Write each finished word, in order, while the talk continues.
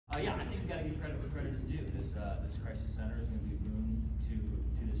Yeah, I think we got to give credit where credit is due. This crisis center is going to be a boon to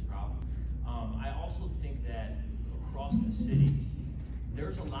this problem. I also think that across the city,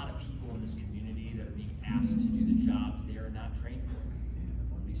 there's a lot of people in this community that are being asked to do the jobs they are not trained for.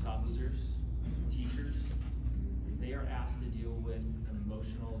 Police officers, teachers, they are asked to deal with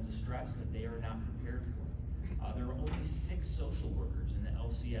emotional distress that they are not prepared for. There are only 6 social workers in the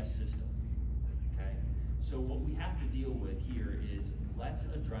LCS system, okay? So what we have to deal with here is, let's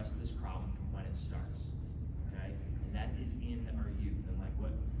address this problem from when it starts, okay? And that is in our youth. And like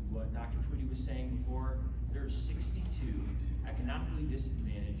what Dr. Twitty was saying before, there's 62 economically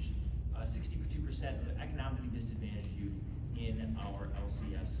disadvantaged, 62% of economically disadvantaged youth in our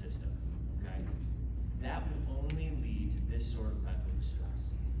LCS system, okay? That will only lead to this sort of mental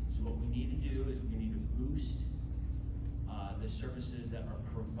distress. So what we need to do is we need to boost the services that are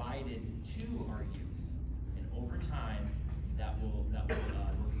provided to our youth, and over time, that will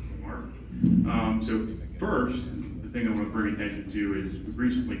work. So first, the thing I want to bring attention to is we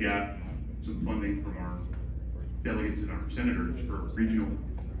recently got some funding from our delegates and our senators for a regional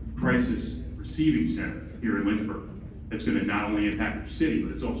crisis receiving center here in Lynchburg. That's going to not only impact our city,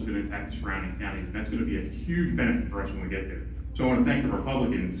 but it's also going to impact the surrounding counties, and that's going to be a huge benefit for us when we get there. So I want to thank the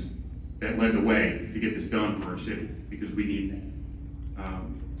Republicans that led the way to get this done for our city, because we need that.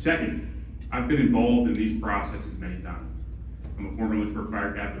 Second, I've been involved in these processes many times. I'm a former Lynchburg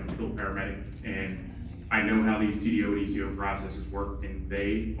fire captain, I'm still a paramedic, and I know how these TDO and ECO processes work, and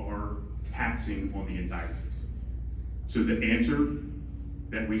they are taxing on the entire system. So the answer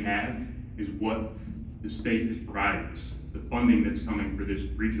that we have is what the state is providing us, the funding that's coming for this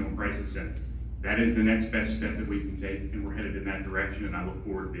regional crisis center. That is the next best step that we can take, and we're headed in that direction, and I look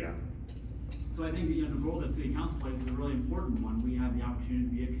forward to the outcome. So I think the role that City Council plays is a really important one. We have the opportunity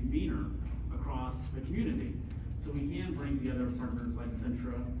to be a convener across the community. So we can bring together partners like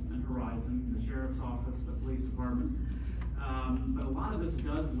Centra and Horizon, the Sheriff's Office, the Police Department. But a lot of this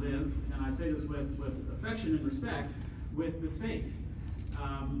does live, and I say this with affection and respect, with the state.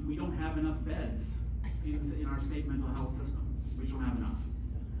 We don't have enough beds in our state mental health system. We don't have enough.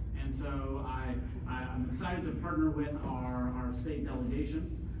 And so I'm excited to partner with our state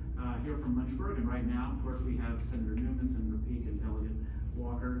delegation here from Lynchburg, and right now, of course, we have Senator Newman, Senator Peake, and Delegate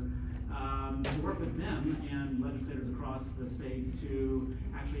Walker, to work with them and legislators across the state to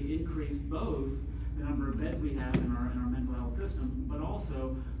actually increase both the number of beds we have in our mental health system, but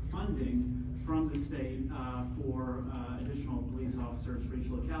also funding from the state for additional police officers for each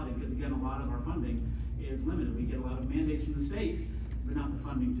locality, because again, a lot of our funding is limited. We get a lot of mandates from the state, but not the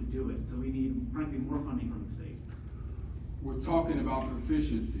funding to do it. So we need, frankly, more funding from the state. We're talking about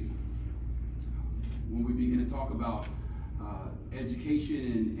proficiency. When we begin to talk about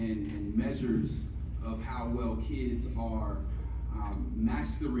education and measures of how well kids are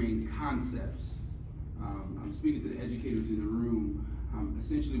mastering concepts, I'm speaking to the educators in the room.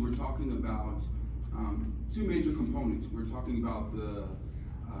 Essentially, we're talking about 2 major components. We're talking about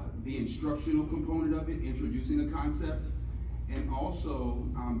the instructional component of it, introducing a concept, and also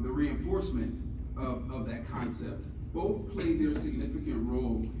the reinforcement of that concept. Both play their significant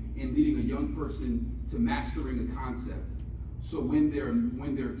role in leading a young person to mastering a concept. So when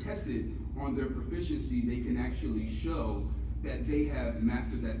they're tested on their proficiency, they can actually show that they have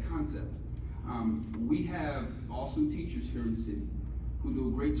mastered that concept. We have awesome teachers here in the city who do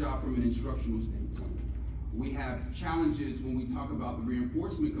a great job from an instructional standpoint. We have challenges when we talk about the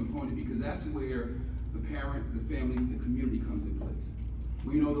reinforcement component, because that's where the parent, the family, the community comes in place.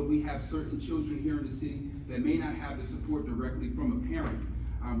 We know that we have certain children here in the city that may not have the support directly from a parent,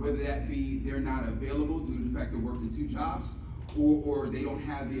 whether that be they're not available due to the fact they're working 2 jobs, or they don't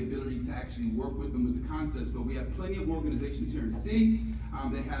have the ability to actually work with them with the concepts. But we have plenty of organizations here in the city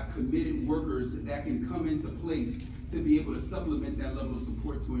that have committed workers that can come into place to be able to supplement that level of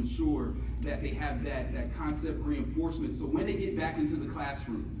support to ensure that they have that concept reinforcement. So when they get back into the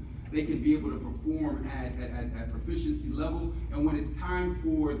classroom, they can be able to perform at proficiency level. And when it's time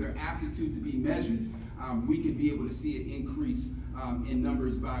for their aptitude to be measured, we can be able to see it increase in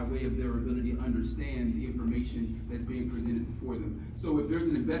numbers by way of their ability to understand the information that's being presented before them. So if there's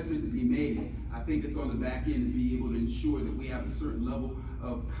an investment to be made, I think it's on the back end to be able to ensure that we have a certain level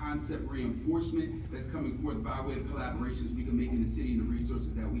of concept reinforcement that's coming forth by way of collaborations we can make in the city and the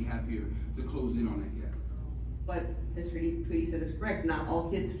resources that we have here to close in on that gap. But Mr. Tweedy said is correct, not all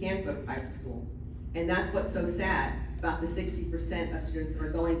kids can go to private school. And that's what's so sad about the 60% of students that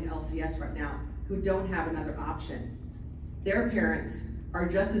are going to LCS right now who don't have another option. Their parents are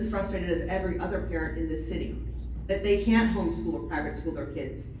just as frustrated as every other parent in this city that they can't homeschool or private school their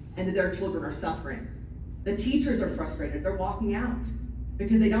kids and that their children are suffering. The teachers are frustrated, they're walking out.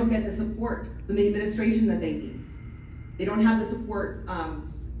 because they don't get the support, the administration that they need. They don't have the support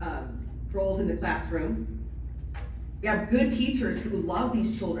roles in the classroom. We have good teachers who love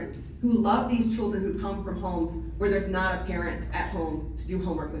these children, who come from homes where there's not a parent at home to do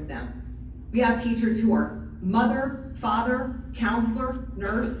homework with them. We have teachers who are mother, father, counselor,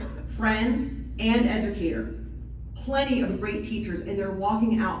 nurse, friend, and educator. Plenty of great teachers, and they're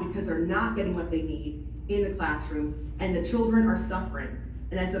walking out because they're not getting what they need in the classroom, and the children are suffering.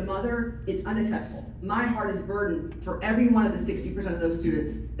 And as a mother, it's unacceptable. My heart is burdened for every one of the 60% of those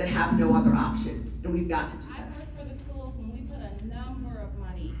students that have no other option, and we've got to do I that. worked for the schools when we put a number of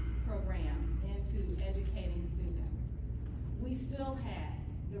money programs into educating students. We still had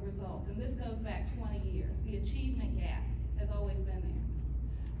the results, and this goes back 20 years. The achievement gap has always been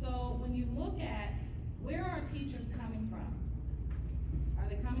there. So when you look at where are teachers coming from? Are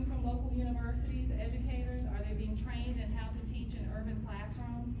they coming from local universities, educators? Are they being trained in how to teach in urban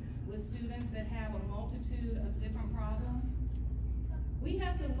classrooms with students that have a multitude of different problems? We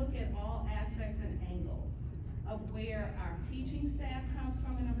have to look at all aspects and angles of where our teaching staff comes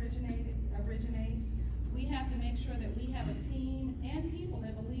from and originates. We have to make sure that we have a team and people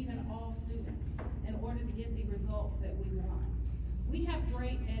that believe in all students in order to get the results that we want. We have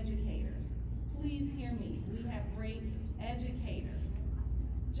great educators. Please hear me. We have great educators.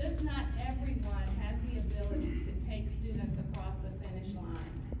 Just not everyone has the ability to take students across the finish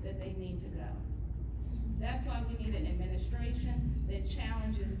line that they need to go. That's why we need an administration that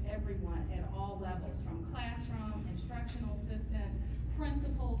challenges everyone at all levels, from classroom, instructional assistants,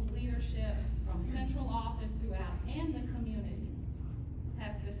 principals, leadership, from central office throughout, and the community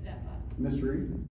has to step up. Ms. Reed?